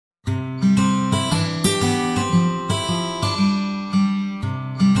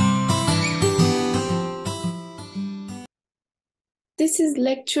This is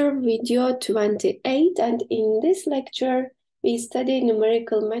lecture video 28, and in this lecture, we study a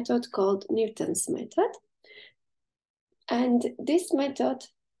numerical method called Newton's method. And this method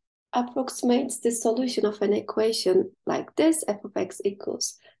approximates the solution of an equation like this, f of x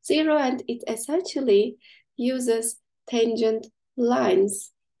equals 0, and it essentially uses tangent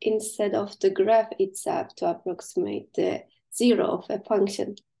lines instead of the graph itself to approximate the 0 of a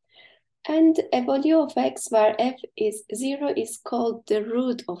function. And a value of x where f is 0 is called the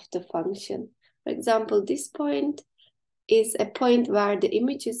root of the function. For example, this point is a point where the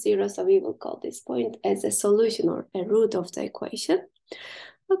image is 0, so we will call this point as a solution or a root of the equation.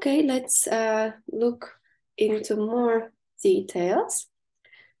 Okay, let's look into more details.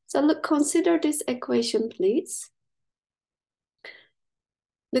 So consider this equation, please.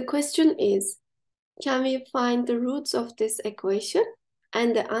 The question is, can we find the roots of this equation?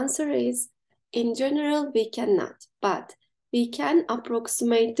 And the answer is, in general, we cannot, but we can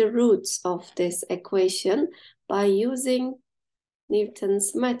approximate the roots of this equation by using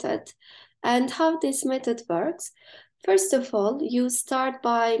Newton's method. And how this method works, first of all, you start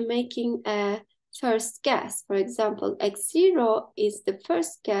by making a first guess. For example, x0 is the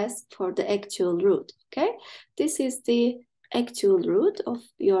first guess for the actual root, okay? This is the actual root of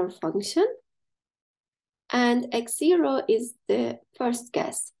your function. And x0 is the first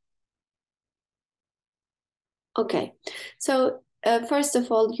guess. Okay, so first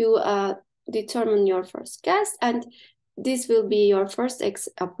of all, you determine your first guess, and this will be your first x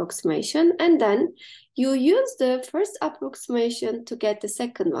approximation, and then you use the first approximation to get the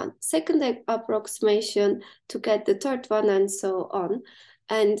second one, second approximation to get the third one, and so on.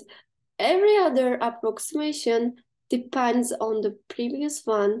 And every other approximation depends on the previous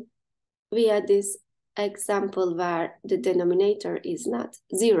one via this example where the denominator is not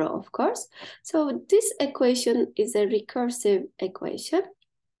 0, of course. So this equation is a recursive equation.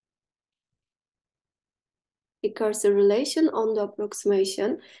 Recursive relation on the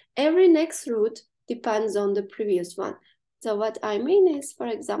approximation. Every next root depends on the previous one. So what I mean is, for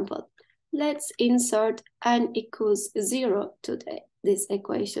example, let's insert n equals 0 to this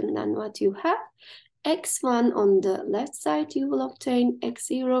equation. Then what you have, x1 on the left side, you will obtain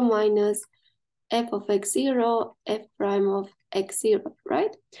x0 minus f of x0, f prime of x0,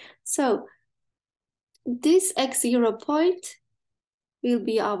 right? So this x0 point will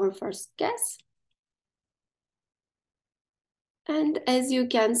be our first guess. And as you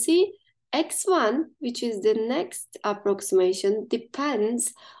can see, x1, which is the next approximation,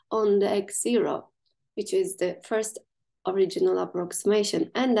 depends on the x0, which is the first original approximation.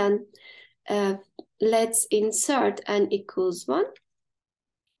 And then let's insert n equals 1.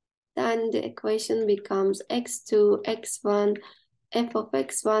 Then the equation becomes x2, x1, f of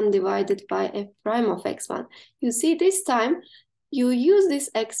x1 divided by f prime of x1. You see, this time you use this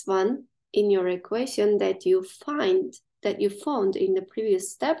x1 in your equation that you found in the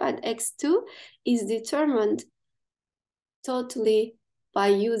previous step, and x2 is determined totally by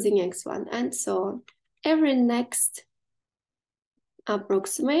using x1, and so on. Every next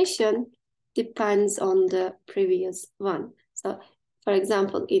approximation depends on the previous one. So for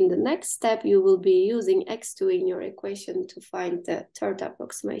example, in the next step, you will be using x2 in your equation to find the third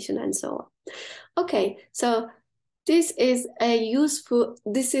approximation, and so on. Okay, so this is the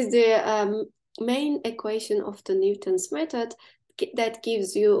main equation of the Newton's method that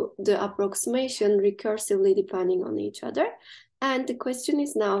gives you the approximation recursively depending on each other. And the question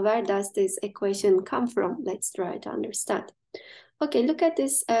is now, where does this equation come from? Let's try to understand. Okay, look at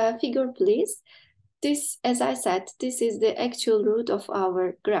this figure, please. This, as I said, this is the actual root of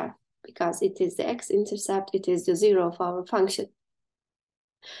our graph because it is the x-intercept, it is the 0 of our function.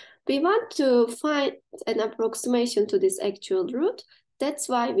 We want to find an approximation to this actual root. That's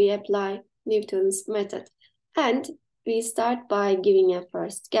why we apply Newton's method. And we start by giving a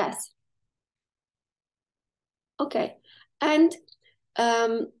first guess. Okay, and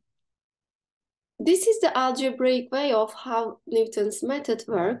this is the algebraic way of how Newton's method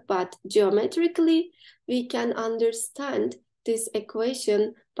works, but geometrically, we can understand this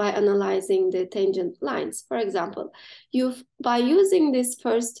equation by analyzing the tangent lines. For example, by using this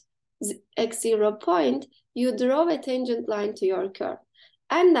first x0 point, you draw a tangent line to your curve.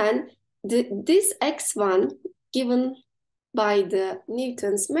 And then this x1 given by the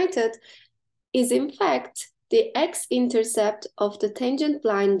Newton's method is in fact the x-intercept of the tangent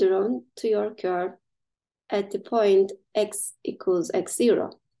line drawn to your curve at the point x equals x0.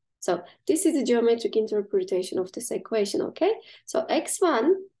 So this is the geometric interpretation of this equation, okay? So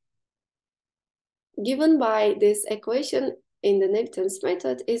x1 given by this equation in the Newton's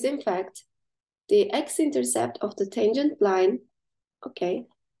method is in fact the x-intercept of the tangent line Okay,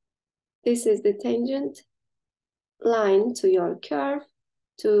 this is the tangent line to your curve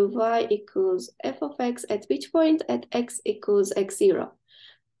to y equals f of x at which point? At x equals x0.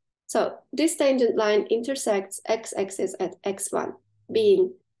 So this tangent line intersects x-axis at x1,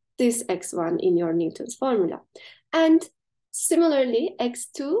 being this x1 in your Newton's formula. And similarly,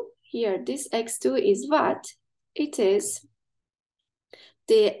 x2, here, this x2 is what? It is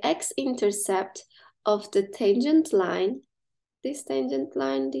the x-intercept of the tangent line, this tangent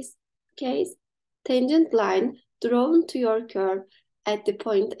line, this case, tangent line drawn to your curve at the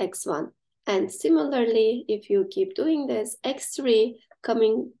point x1. And similarly, if you keep doing this, x3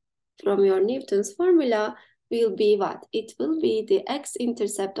 coming from your Newton's formula will be what? It will be the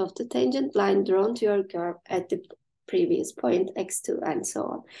x-intercept of the tangent line drawn to your curve at the previous point x2 and so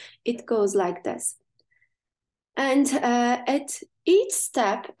on. It goes like this. And at each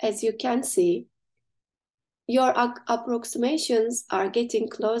step, as you can see, your approximations are getting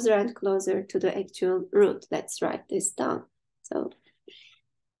closer and closer to the actual root. Let's write this down. So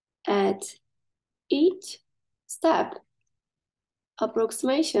at each step,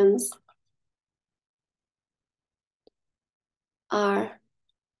 approximations are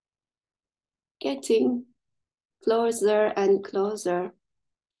getting closer and closer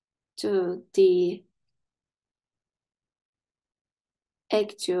to the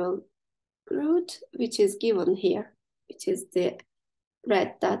actual root, which is given here, which is the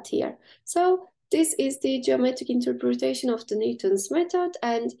red dot here. So this is the geometric interpretation of the Newton's method,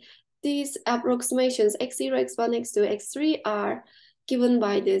 and these approximations x0, x1, x2, x3 are given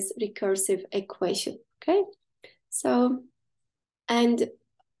by this recursive equation, okay? So, and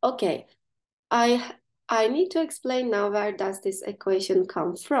okay, I need to explain now where does this equation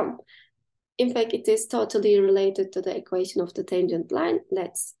come from. In fact, it is totally related to the equation of the tangent line.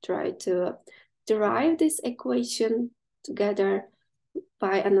 Let's try to derive this equation together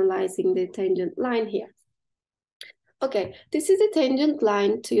by analyzing the tangent line here. Okay, this is the tangent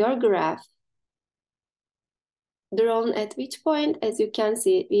line to your graph drawn at which point? As you can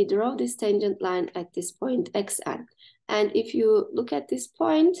see, we draw this tangent line at this point xn. And if you look at this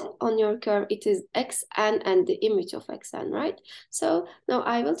point on your curve, it is xn and the image of xn, right? So now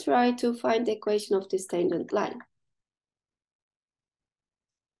I will try to find the equation of this tangent line.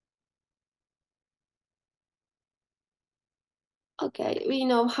 Okay, we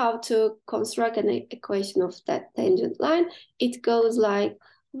know how to construct an equation of that tangent line. It goes like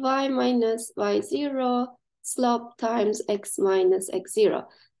y minus y0 slope times x minus x0.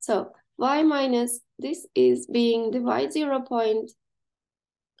 So y minus, this is being the y0 point,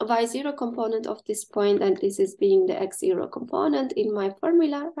 y0 component of this point, and this is being the x0 component in my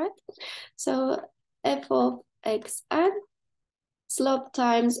formula, right? So f of xn slope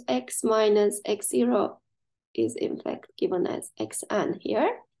times x minus x0 is in fact given as xn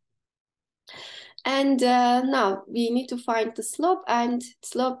here. And now we need to find the slope, and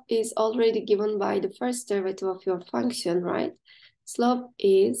slope is already given by the first derivative of your function, right? Slope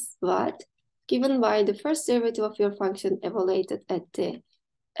is what? Given by the first derivative of your function evaluated at the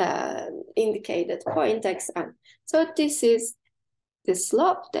indicated point xn. So this is the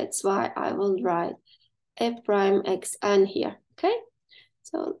slope. That's why I will write f prime xn here, okay?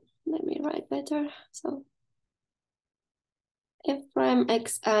 So let me write better. So f prime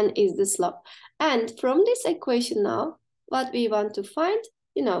xn is the slope. And from this equation now, what we want to find,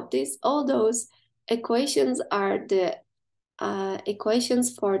 you know, all those equations are the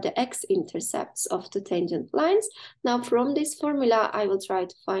equations for the x-intercepts of the tangent lines. Now from this formula, I will try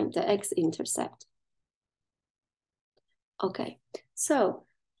to find the x-intercept. Okay, so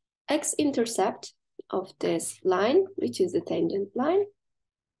x-intercept of this line, which is the tangent line,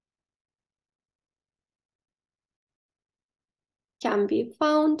 can be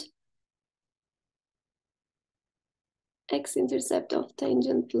found. X-intercept of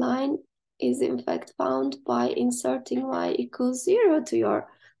tangent line is in fact found by inserting y equals 0 to your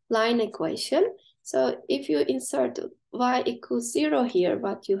line equation. So if you insert y equals 0 here,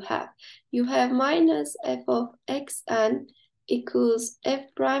 what you have minus f of xn equals f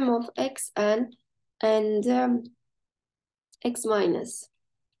prime of xn and x minus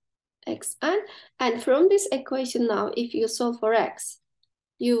xn. And from this equation now, if you solve for x,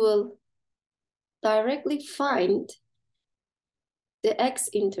 you will directly find the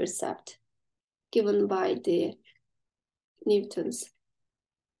x-intercept given by the Newton's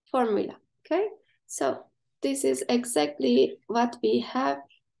formula, okay? So this is exactly what we have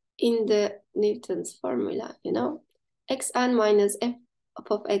in the Newton's formula, you know? xn minus f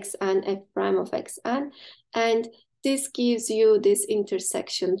of xn, f prime of xn, and this gives you this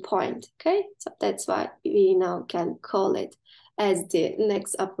intersection point, okay? So that's why we now can call it as the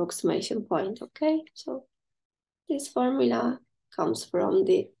next approximation point, okay? So this formula comes from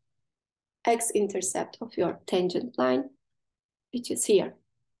the x-intercept of your tangent line, which is here.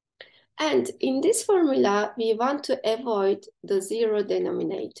 And in this formula, we want to avoid the zero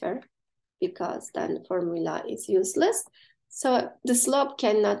denominator because then formula is useless. So the slope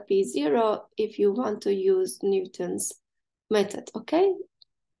cannot be zero if you want to use Newton's method, okay?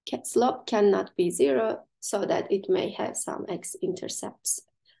 Slope cannot be zero so that it may have some x-intercepts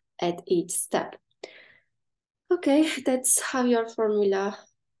at each step. Okay, that's how your formula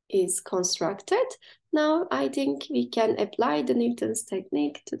is constructed. Now I think we can apply the Newton's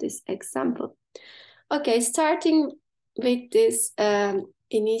technique to this example. Okay, starting with this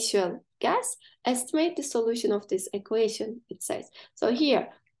initial gas, estimate the solution of this equation, it says. So here,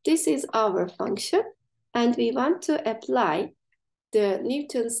 this is our function, and we want to apply the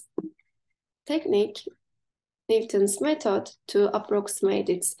Newton's technique, Newton's method, to approximate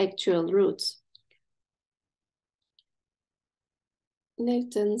its actual roots.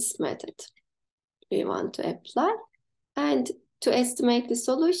 Newton's method we want to apply, and to estimate the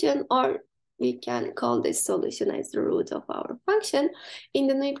solution, or we can call this solution as the root of our function. In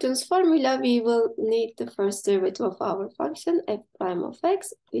the Newton's formula, we will need the first derivative of our function, f prime of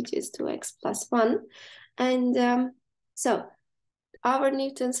x, which is 2x plus 1. And so our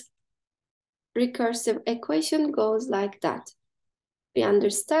Newton's recursive equation goes like that. We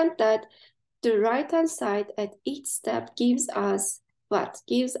understand that the right-hand side at each step gives us what?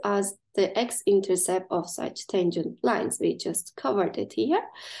 Gives us the x-intercept of such tangent lines. We just covered it here.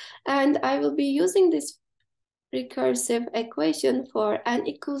 And I will be using this recursive equation for n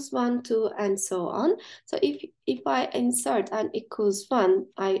equals 1, 2, and so on. So if I insert n equals 1,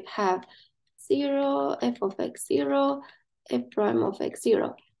 I have 0, f of x 0, f prime of x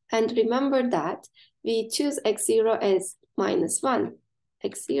 0. And remember that we choose x0 as minus 1.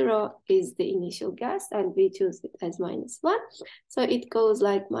 x0 is the initial gas, and we choose it as minus 1. So it goes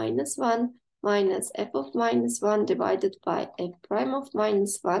like minus 1 minus f of minus 1 divided by f prime of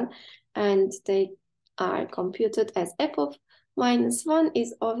minus 1. And they are computed as f of minus 1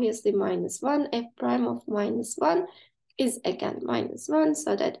 is obviously minus 1. F prime of minus 1 is again minus 1,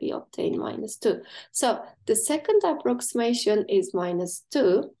 so that we obtain minus 2. So the second approximation is minus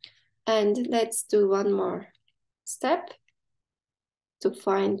 2. And let's do one more step to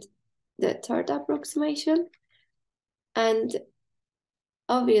find the third approximation. And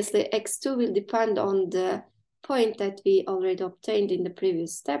obviously x2 will depend on the point that we already obtained in the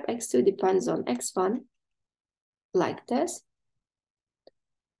previous step. x2 depends on x1, like this.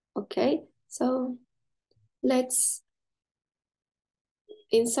 Okay, so let's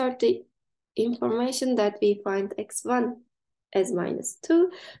insert the information that we find x1 as minus 2.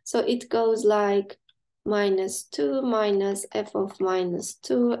 So it goes like minus 2 minus f of minus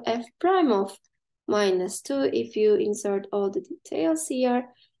 2, f prime of minus 2. If you insert all the details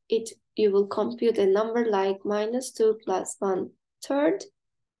here, you will compute a number like minus 2 plus 1/3.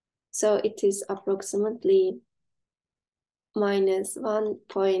 So it is approximately minus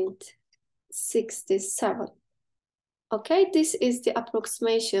 1.67. Okay, this is the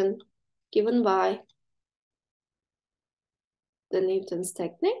approximation given by the Newton's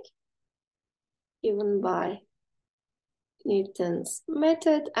technique, given by Newton's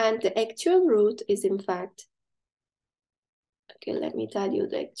method, and the actual root is in fact, okay, let me tell you,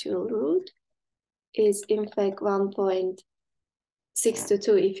 the actual root is in fact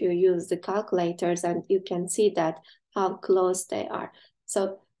 1.622 if you use the calculators, and you can see that how close they are.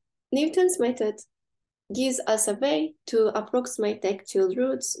 So Newton's method gives us a way to approximate the actual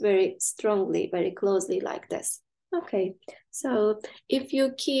roots very strongly, very closely like this. Okay, so if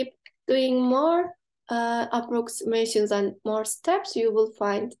you keep doing more approximations and more steps, you will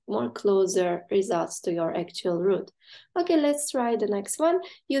find more closer results to your actual root. Okay, let's try the next one.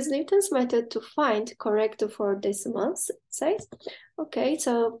 Use Newton's method to find correct 4 decimals, it says. Okay,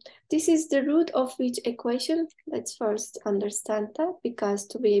 so this is the root of which equation? Let's first understand that, because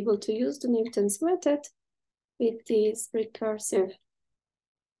to be able to use the Newton's method with this recursive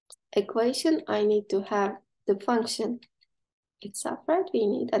equation, I need to have the function itself, right? We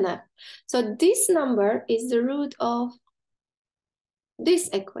need an f. So this number is the root of this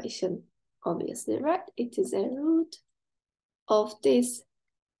equation, obviously, right? It is a root of this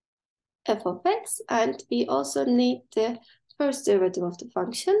f of x, and we also need the first derivative of the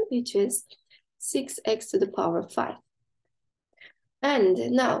function, which is 6x to the power 5.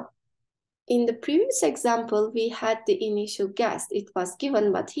 And now, in the previous example, we had the initial gas. It was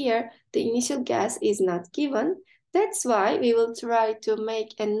given, but here the initial gas is not given. That's why we will try to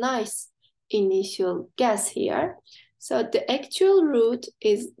make a nice initial gas here. So the actual root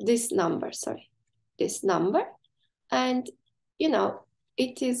is this number, this number. And, you know,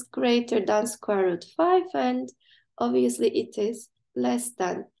 it is greater than square root 5, and obviously it is less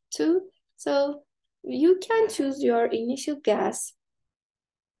than 2. So you can choose your initial guess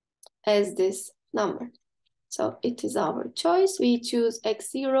as this number. So it is our choice. We choose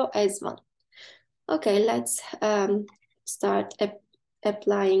x0 as 1. Okay, let's start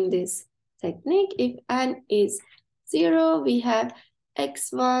applying this technique. If n is 0, we have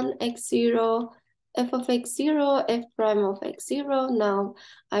x1, x0, f of x0, f prime of x0. Now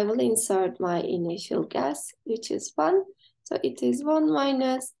I will insert my initial guess, which is 1. So it is 1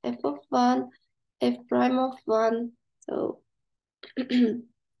 minus f of 1, f prime of 1. So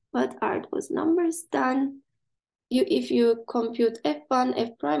what are those numbers then? If you compute f1,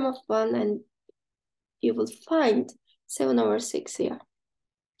 f prime of 1, and you will find 7/6 here.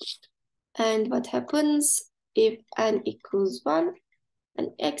 And what happens if n equals 1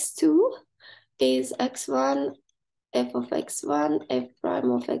 and x2 is x1, f of x1, f prime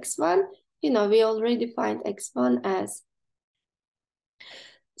of x1. You know, we already find x1 as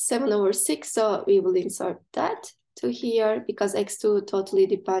 7/6, so we will insert that to here because x2 totally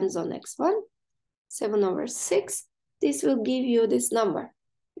depends on x1. 7/6. This will give you this number,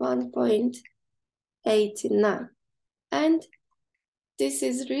 1.89. And this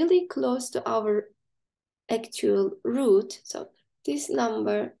is really close to our actual root. So this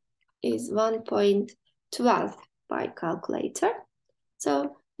number is 1.12 by calculator.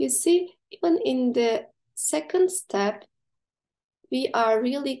 So you see, even in the second step, we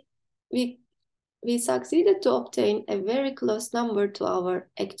succeeded to obtain a very close number to our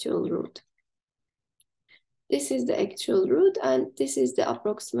actual root. This is the actual root, and this is the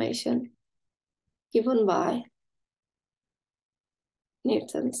approximation given by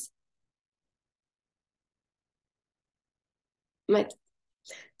Newton's method.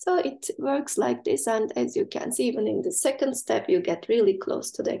 So it works like this, and as you can see, even in the second step, you get really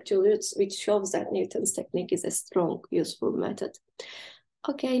close to the actual roots, which shows that Newton's technique is a strong, useful method.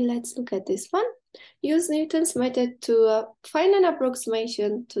 Okay, let's look at this one. Use Newton's method to find an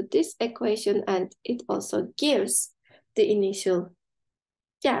approximation to this equation, and it also gives the initial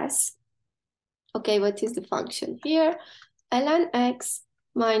guess. Okay, what is the function here? ln x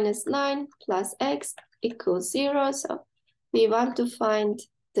minus 9 plus x equals 0. So we want to find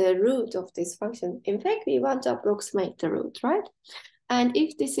the root of this function. In fact, we want to approximate the root, right? And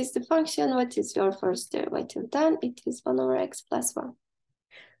if this is the function, what is your first derivative then? It is 1/x plus 1.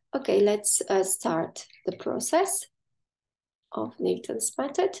 Okay, let's start the process of Newton's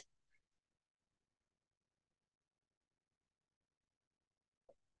method.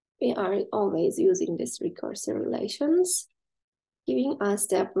 We are always using these recursive relations, giving us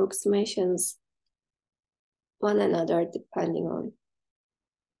the approximations one another depending on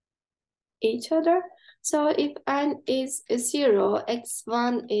each other. So if n is 0,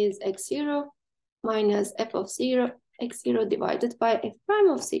 x1 is x0 minus f of 0, x0 divided by f prime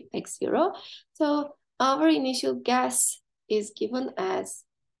of x0. So our initial guess is given as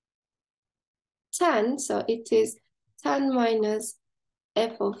 10. So it is 10 minus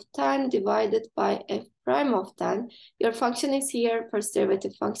f of 10 divided by f prime of 10. Your function is here, first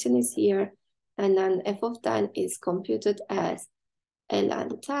derivative function is here, and then f of 10 is computed as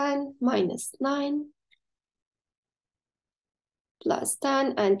ln 10 minus 9 plus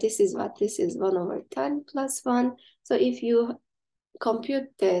 10, and this is what? This is 1/10 plus 1. So if you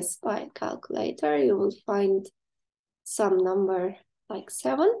compute this by calculator, you will find some number like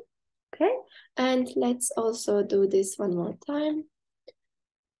 7, okay? And let's also do this one more time.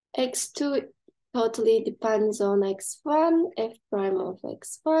 x2 totally depends on x1, f prime of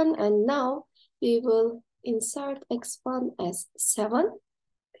x1, and now we will insert x1 as 7,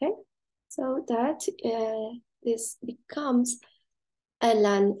 okay? So that this becomes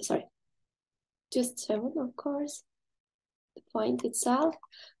ln, just 7, of course, the point itself,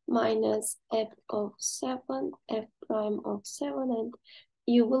 minus f of 7, f prime of 7, and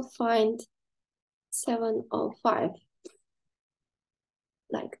you will find 7/5,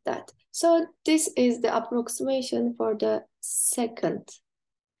 like that. So this is the approximation for the second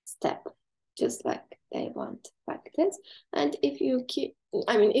step, just like they want back this. And if you keep,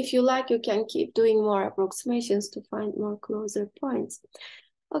 if you like, you can keep doing more approximations to find more closer points.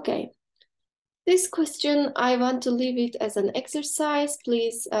 Okay, this question, I want to leave it as an exercise.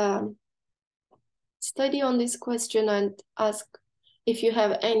 Please study on this question and ask if you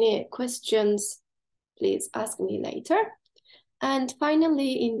have any questions, please ask me later. And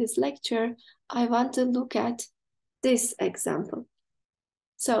finally, in this lecture, I want to look at this example.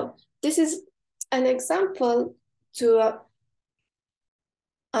 So this is an example to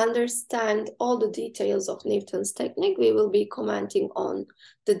understand all the details of Newton's technique, we will be commenting on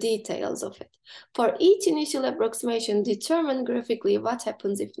the details of it. For each initial approximation, determine graphically what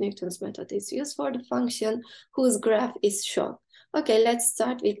happens if Newton's method is used for the function whose graph is shown. Okay, let's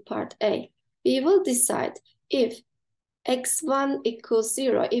start with part A. We will decide if x1 equals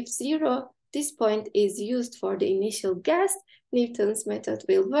 0. If 0, this point is used for the initial guess, Newton's method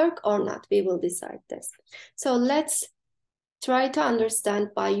will work or not. We will decide this. So let's try to understand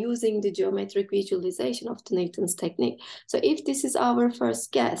by using the geometric visualization of the Newton's technique. So if this is our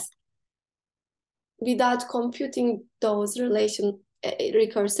first guess, without computing those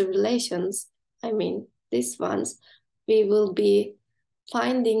recursive relations, I mean these ones, we will be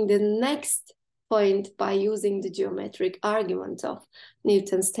finding the next point by using the geometric argument of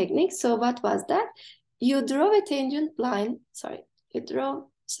Newton's technique. So what was that? You draw a tangent line, you draw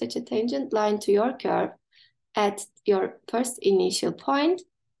such a tangent line to your curve at your first initial point,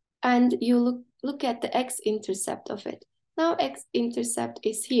 and you look at the x-intercept of it. Now x-intercept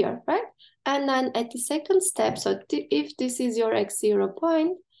is here, right? And then at the second step, so if this is your x0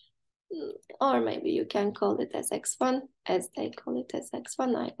 point, or maybe you can call it as x1, as they call it as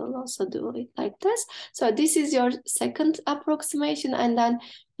x1, I will also do it like this. So this is your second approximation, and then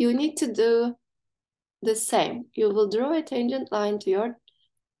you need to do the same. You will draw a tangent line to your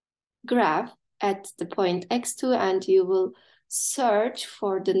graph at the point x2, and you will search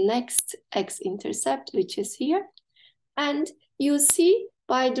for the next x-intercept, which is here. And you see,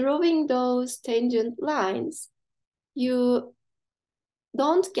 by drawing those tangent lines, you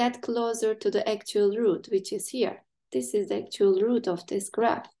don't get closer to the actual root, which is here. This is the actual root of this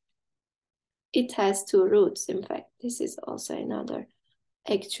graph. It has two roots, in fact. This is also another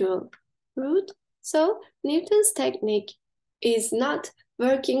actual root. So Newton's technique is not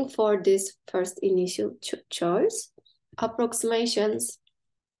working for this first initial choice. Approximations,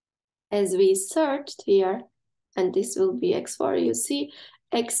 as we searched here, and this will be x4, you see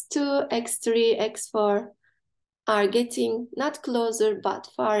x2, x3, x4 are getting not closer, but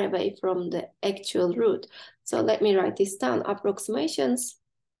far away from the actual root. So let me write this down. Approximations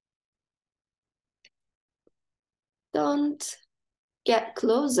don't get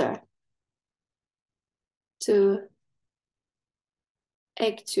closer to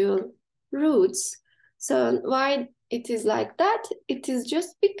actual roots. So why it is like that? It is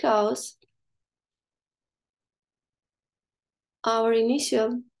just because our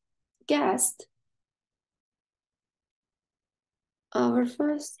initial guess, our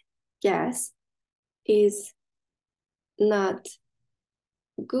first guess is not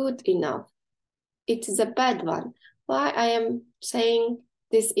good enough. It is a bad one. Why I am saying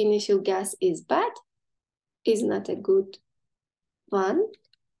this initial guess is bad, is not a good one?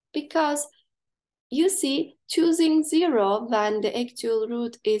 Because you see, choosing 0 when the actual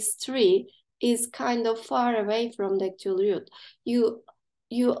root is 3 is kind of far away from the actual root. You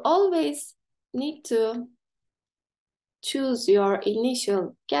always need to choose your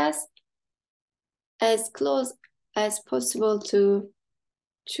initial guess as close as possible to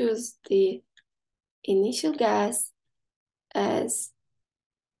choose the initial guess as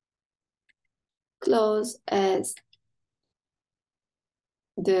close as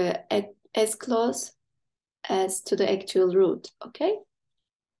to the actual root, okay?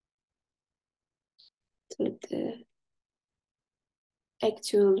 To the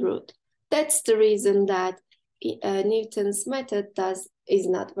actual root. That's the reason that Newton's method is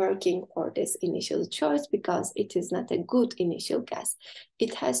not working for this initial choice, because it is not a good initial guess.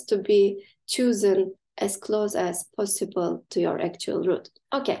 It has to be chosen as close as possible to your actual root.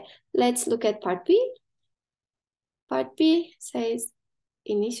 Okay, let's look at part B. Part B says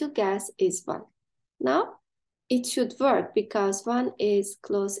initial guess is 1. Now, it should work because 1 is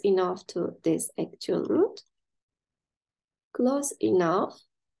close enough to this actual root. Close enough.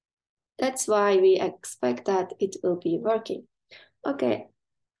 That's why we expect that it will be working. Okay,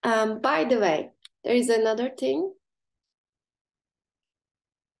 by the way, there is another thing.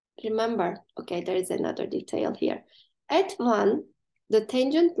 Remember, okay, there is another detail here. At 1, the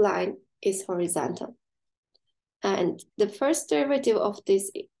tangent line is horizontal. And the first derivative of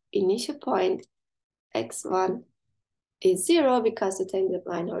this initial point, x1, is 0 because the tangent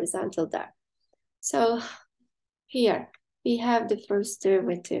line horizontal there. So here we have the first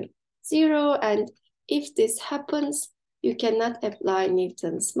derivative 0, and if this happens, you cannot apply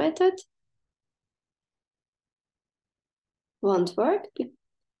Newton's method. Won't work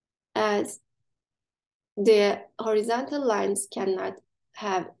as the horizontal lines cannot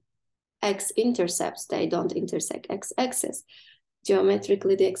have x-intercepts. They don't intersect x-axis.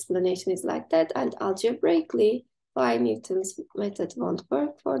 Geometrically, the explanation is like that, and algebraically, Why Newton's method won't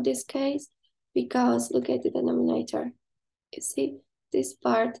work for this case? Because look at the denominator. You see, this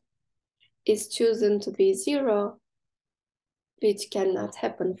part is chosen to be 0, which cannot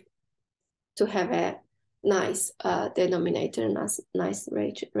happen to have a nice denominator, nice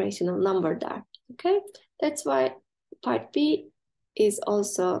rational number there. Okay, that's why part B is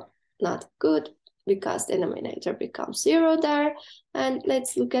also not good, because denominator becomes 0 there. And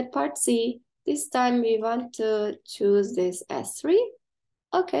let's look at part C. This time we want to choose this as 3.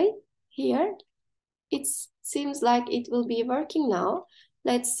 Okay, here it seems like it will be working now.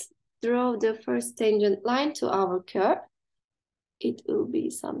 Let's draw the first tangent line to our curve. It will be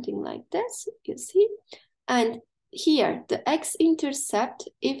something like this, you see. And here, the x-intercept,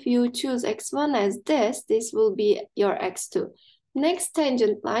 if you choose x1 as this will be your x2. Next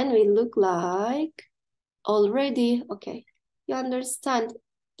tangent line will look like already, okay, you understand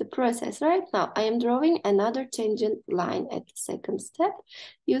the process right now. I am drawing another tangent line at the second step.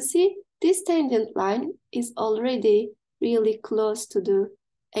 You see, this tangent line is already really close to the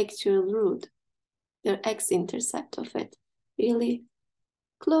actual root, the x-intercept of it, really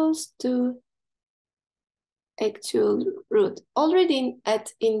close to actual root. Already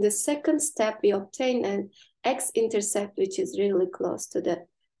in the second step, we obtain an x-intercept, which is really close to the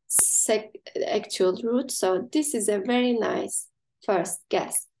actual root. So this is a very nice first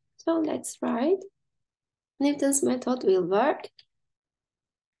guess. So let's write. Newton's method will work.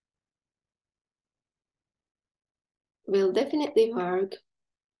 Will definitely work.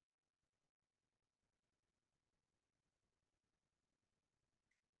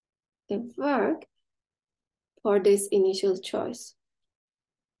 It work for this initial choice.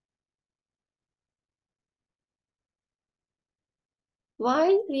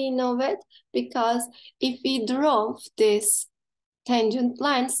 Why we know it? Because if we draw this tangent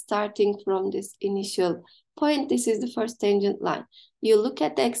line starting from this initial point, this is the first tangent line. You look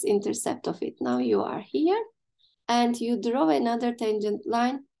at the x-intercept of it. Now you are here, and you draw another tangent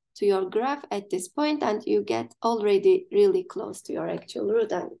line to your graph at this point, and you get already really close to your actual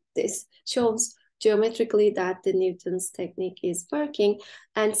root. And this shows geometrically that the Newton's technique is working.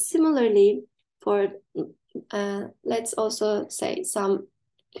 And similarly, for let's also say some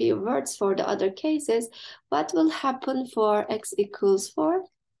few words for the other cases. What will happen for x equals 4?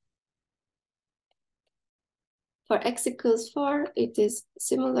 For x equals 4, it is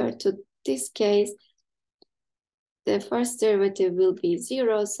similar to this case. The first derivative will be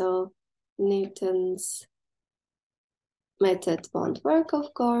 0, so Newton's method won't work,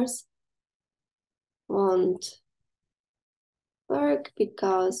 of course. Won't work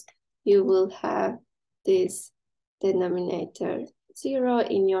because you will have this denominator 0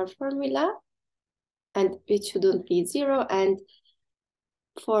 in your formula, and it shouldn't be 0. And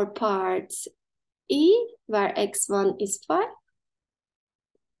for part E, where x1 is 5,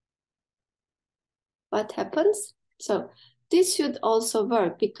 what happens? So this should also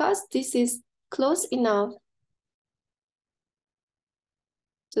work because this is close enough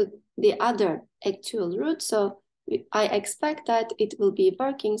to the other actual root. So I expect that it will be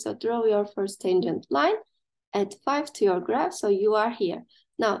working. So draw your first tangent line, add 5 to your graph. So you are here.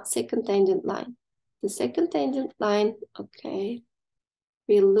 Now, second tangent line. The second tangent line, okay,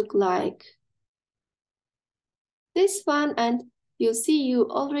 will look like this one. And you see you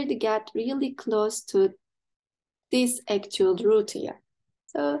already get really close to this actual root here.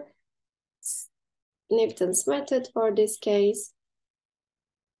 So Newton's method for this case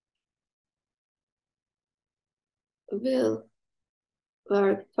will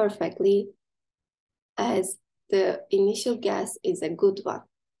work perfectly, as the initial guess is a good one.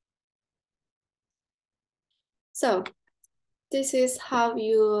 So this is how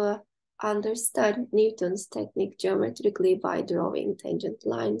you understand Newton's technique geometrically by drawing tangent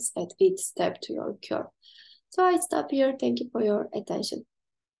lines at each step to your curve. So I stop here. Thank you for your attention.